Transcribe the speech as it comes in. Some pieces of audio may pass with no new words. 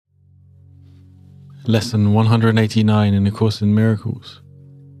Lesson 189 in A Course in Miracles.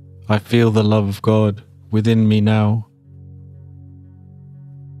 I feel the love of God within me now.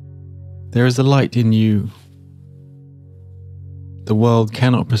 There is a light in you the world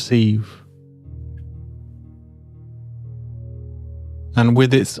cannot perceive, and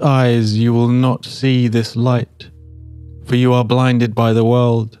with its eyes you will not see this light, for you are blinded by the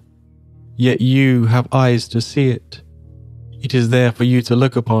world, yet you have eyes to see it. It is there for you to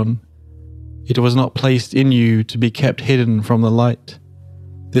look upon. It was not placed in you to be kept hidden from the light.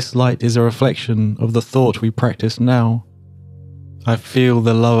 This light is a reflection of the thought we practice now. I feel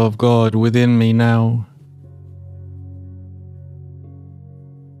the love of God within me now.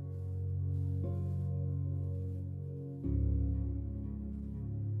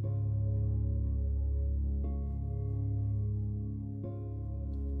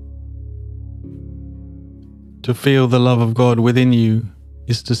 To feel the love of God within you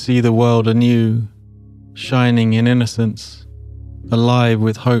is to see the world anew, shining in innocence, alive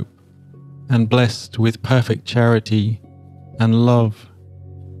with hope, and blessed with perfect charity and love.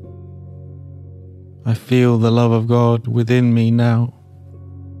 I feel the love of God within me now.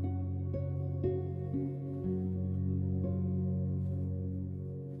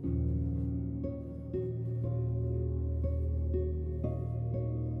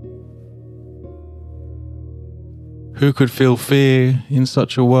 Who could feel fear in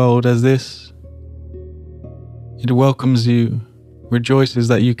such a world as this? It welcomes you, rejoices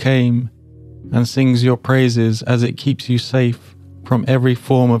that you came, and sings your praises as it keeps you safe from every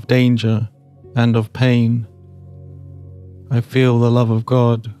form of danger and of pain. I feel the love of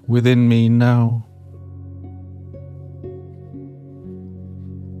God within me now.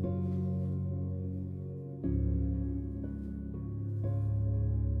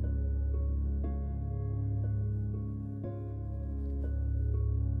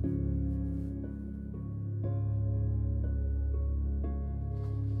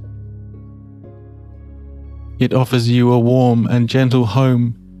 It offers you a warm and gentle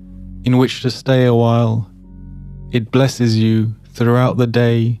home in which to stay a while. It blesses you throughout the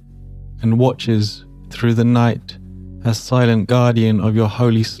day and watches through the night as silent guardian of your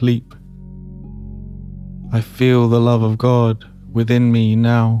holy sleep. I feel the love of God within me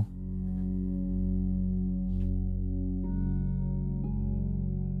now.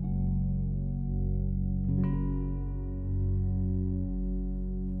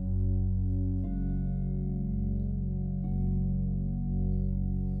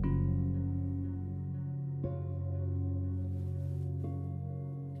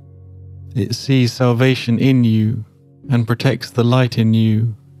 It sees salvation in you and protects the light in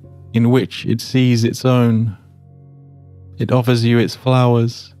you, in which it sees its own. It offers you its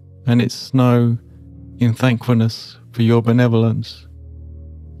flowers and its snow in thankfulness for your benevolence.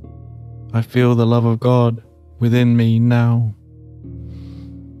 I feel the love of God within me now.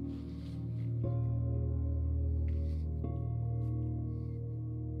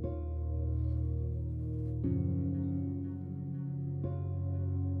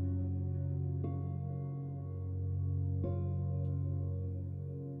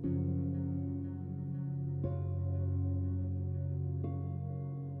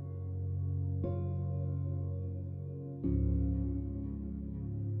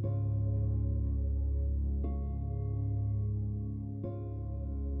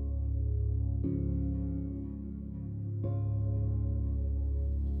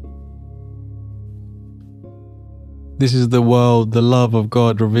 This is the world the love of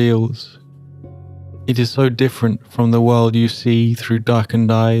God reveals. It is so different from the world you see through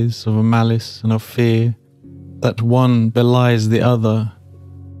darkened eyes of malice and of fear that one belies the other.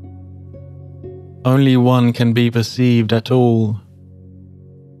 Only one can be perceived at all.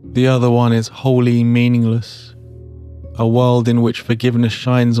 The other one is wholly meaningless. A world in which forgiveness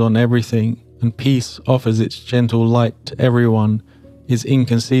shines on everything and peace offers its gentle light to everyone is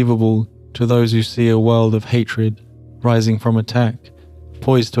inconceivable to those who see a world of hatred rising from attack,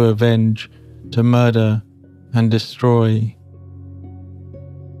 poised to avenge, to murder and destroy.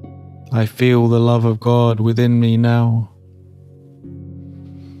 I feel the love of God within me now.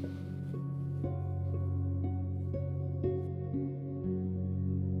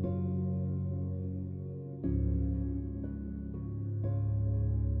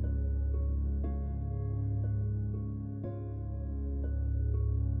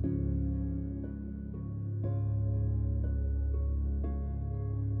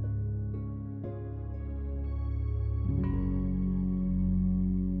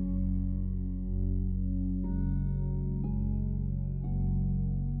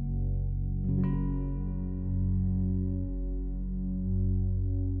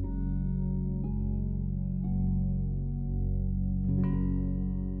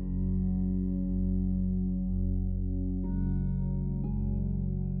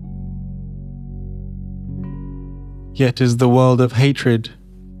 Yet is the world of hatred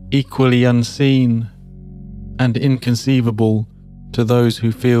equally unseen and inconceivable to those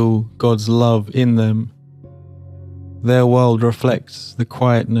who feel God's love in them. Their world reflects the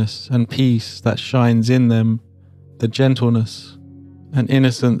quietness and peace that shines in them, the gentleness and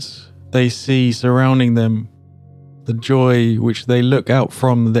innocence they see surrounding them, the joy which they look out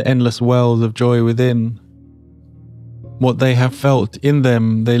from the endless wells of joy within. What they have felt in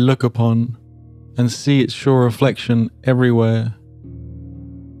them they look upon and see its sure reflection everywhere.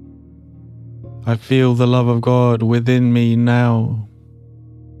 I feel the love of God within me now.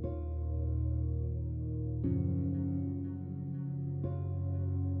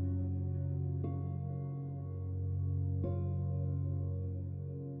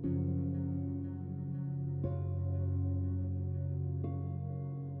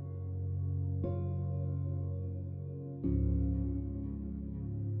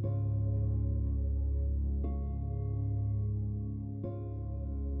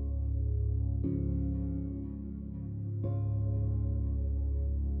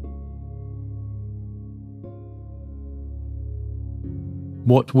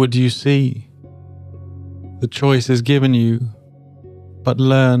 What would you see? The choice is given you, but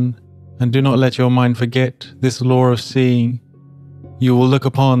learn and do not let your mind forget this law of seeing. You will look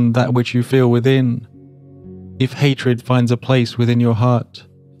upon that which you feel within. If hatred finds a place within your heart,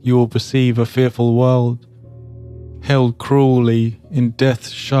 you will perceive a fearful world, held cruelly in death's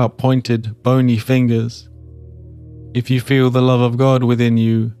sharp-pointed, bony fingers. If you feel the love of God within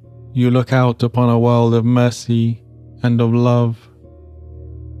you, you look out upon a world of mercy and of love.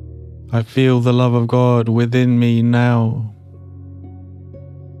 I feel the love of God within me now.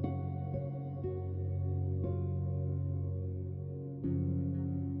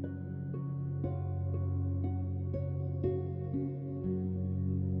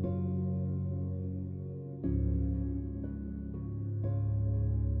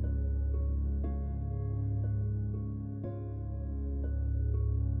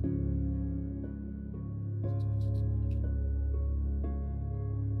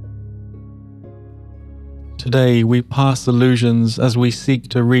 Today we pass illusions as we seek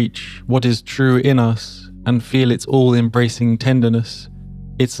to reach what is true in us and feel its all-embracing tenderness,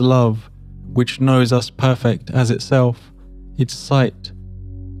 its love, which knows us perfect as itself, its sight,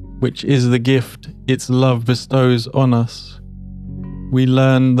 which is the gift its love bestows on us. We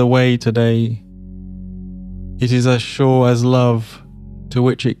learn the way today. It is as sure as love to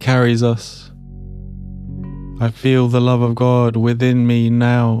which it carries us. I feel the love of God within me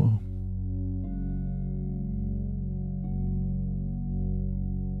now.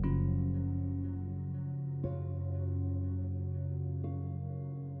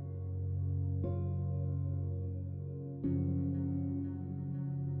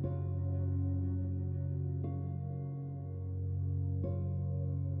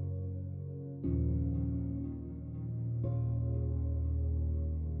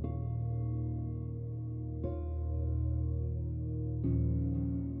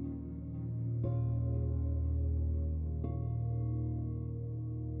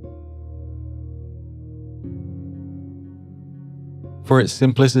 For its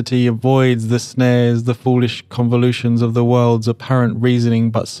simplicity avoids the snares, the foolish convolutions of the world's apparent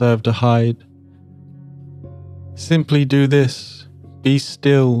reasoning but serve to hide. Simply do this, be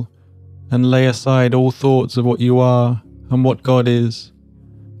still, and lay aside all thoughts of what you are and what God is,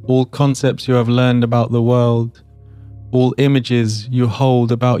 all concepts you have learned about the world, all images you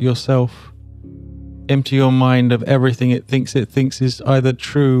hold about yourself. Empty your mind of everything it thinks is either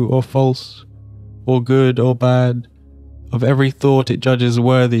true or false, or good or bad, of every thought it judges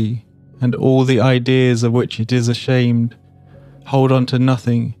worthy, and all the ideas of which it is ashamed. Hold on to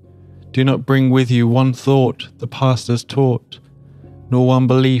nothing. Do not bring with you one thought the past has taught, nor one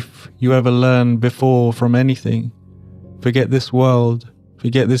belief you ever learned before from anything. Forget this world,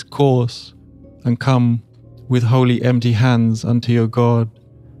 forget this course, and come with wholly empty hands unto your God.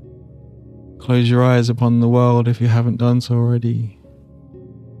 Close your eyes upon the world if you haven't done so already.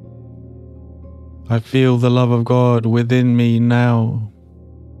 I feel the love of God within me now.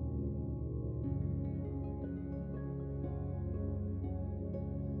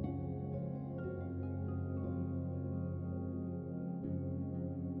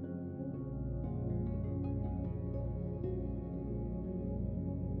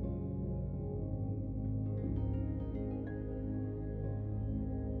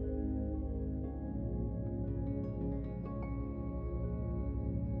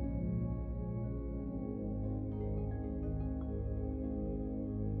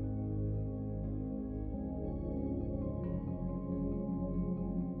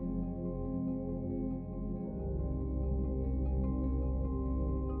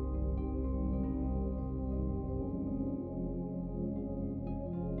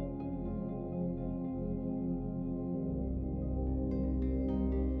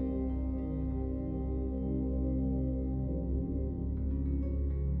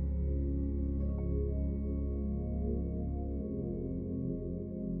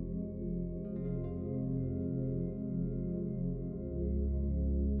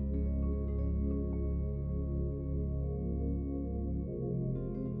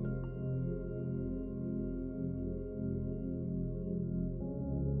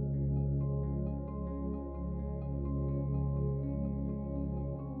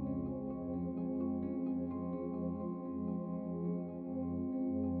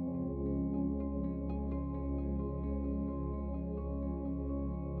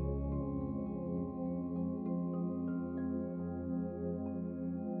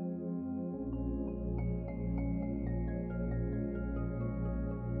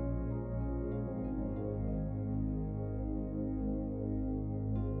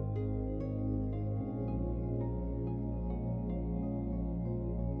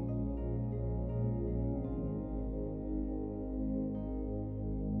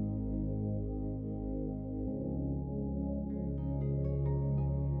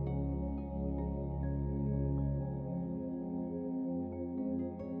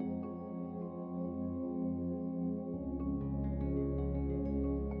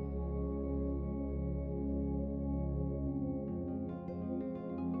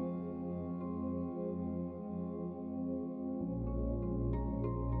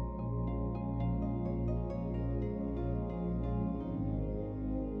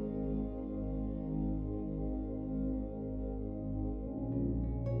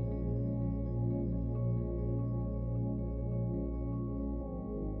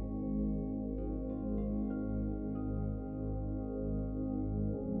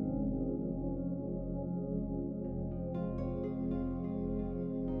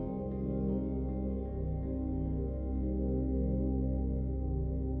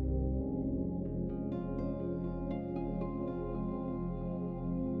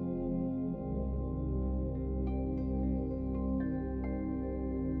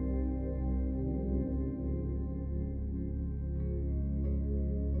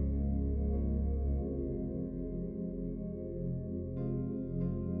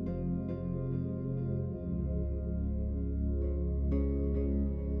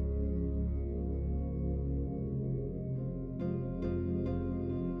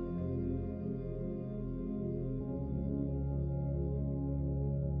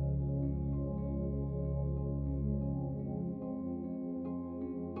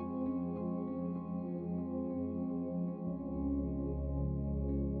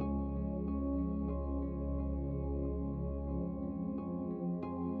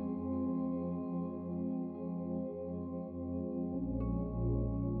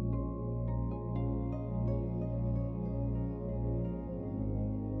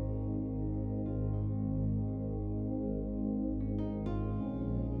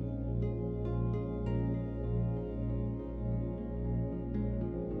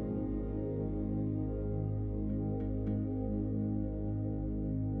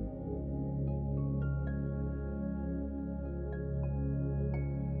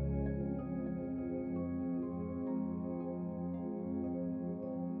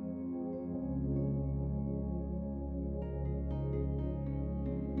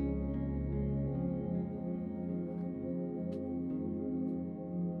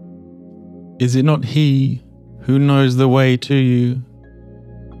 Is it not He who knows the way to you?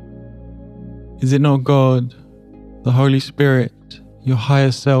 Is it not God, the Holy Spirit, your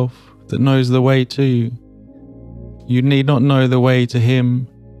higher self, that knows the way to you? You need not know the way to Him.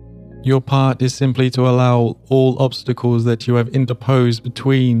 Your part is simply to allow all obstacles that you have interposed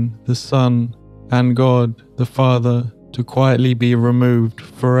between the Son and God, the Father, to quietly be removed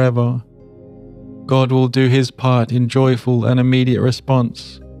forever. God will do His part in joyful and immediate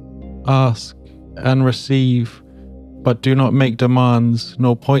response. Ask and receive, but do not make demands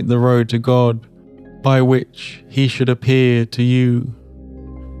nor point the road to God by which He should appear to you.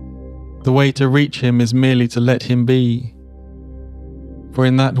 The way to reach Him is merely to let Him be, for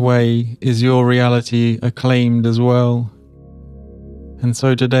in that way is your reality acclaimed as well. And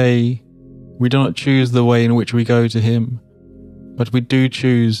so today, we do not choose the way in which we go to Him, but we do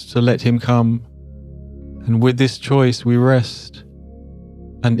choose to let Him come. And with this choice we rest,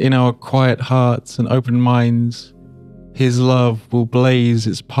 and in our quiet hearts and open minds, His love will blaze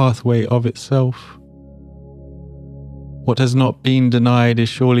its pathway of itself. What has not been denied is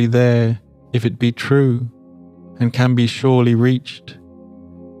surely there, if it be true, and can be surely reached.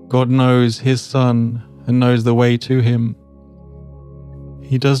 God knows His Son and knows the way to Him.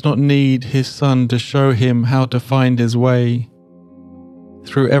 He does not need His Son to show Him how to find His way.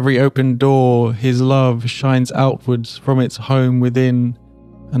 Through every open door, His love shines outwards from its home within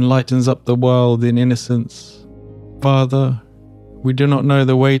and lightens up the world in innocence. Father, we do not know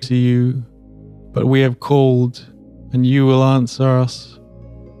the way to you, but we have called, and you will answer us.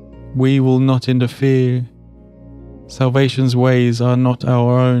 We will not interfere. Salvation's ways are not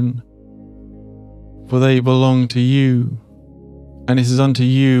our own, for they belong to you, and it is unto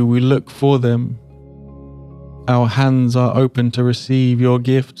you we look for them. Our hands are open to receive your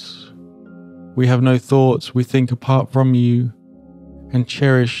gifts. We have no thoughts we think apart from you, and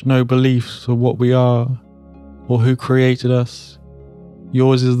cherish no beliefs of what we are, or who created us.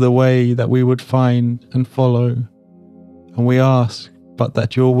 Yours is the way that we would find and follow, and we ask but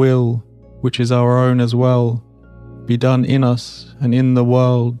that your will, which is our own as well, be done in us and in the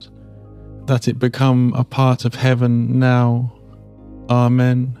world, that it become a part of heaven now.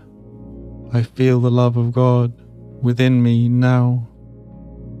 Amen. I feel the love of God within me now.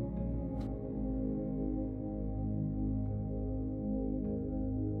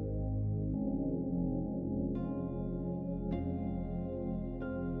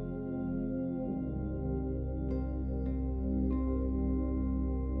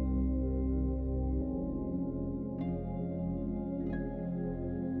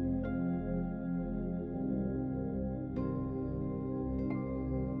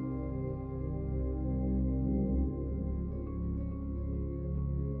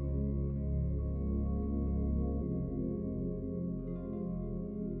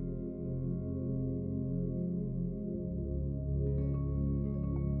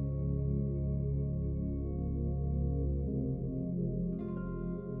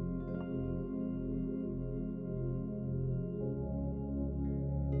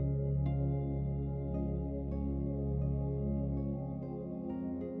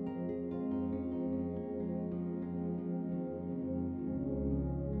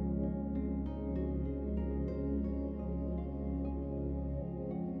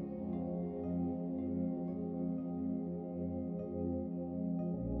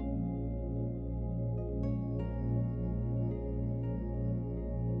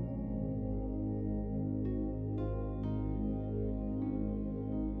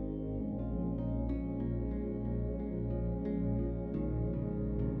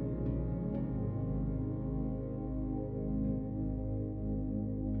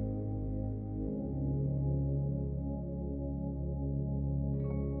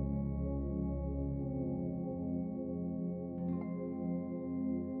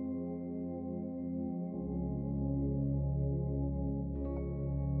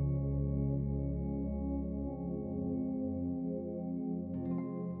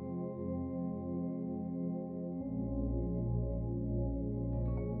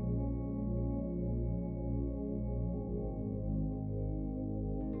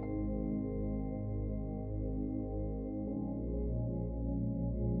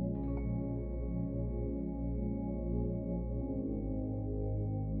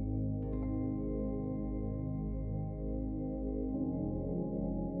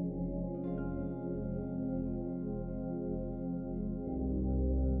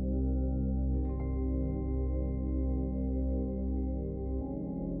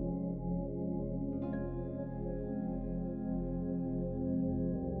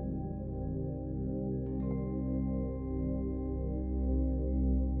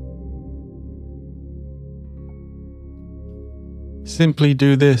 Simply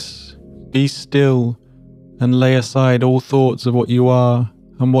do this, be still, and lay aside all thoughts of what you are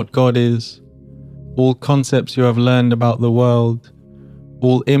and what God is, all concepts you have learned about the world,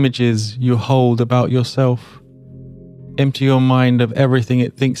 all images you hold about yourself. Empty your mind of everything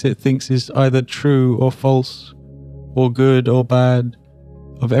it thinks is either true or false, or good or bad,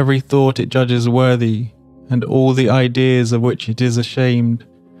 of every thought it judges worthy, and all the ideas of which it is ashamed.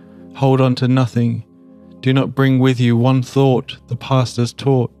 Hold on to nothing. Do not bring with you one thought the past has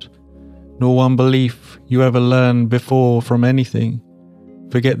taught, nor one belief you ever learned before from anything.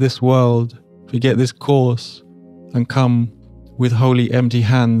 Forget this world, forget this course, and come with wholly empty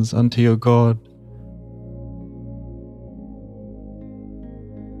hands unto your God.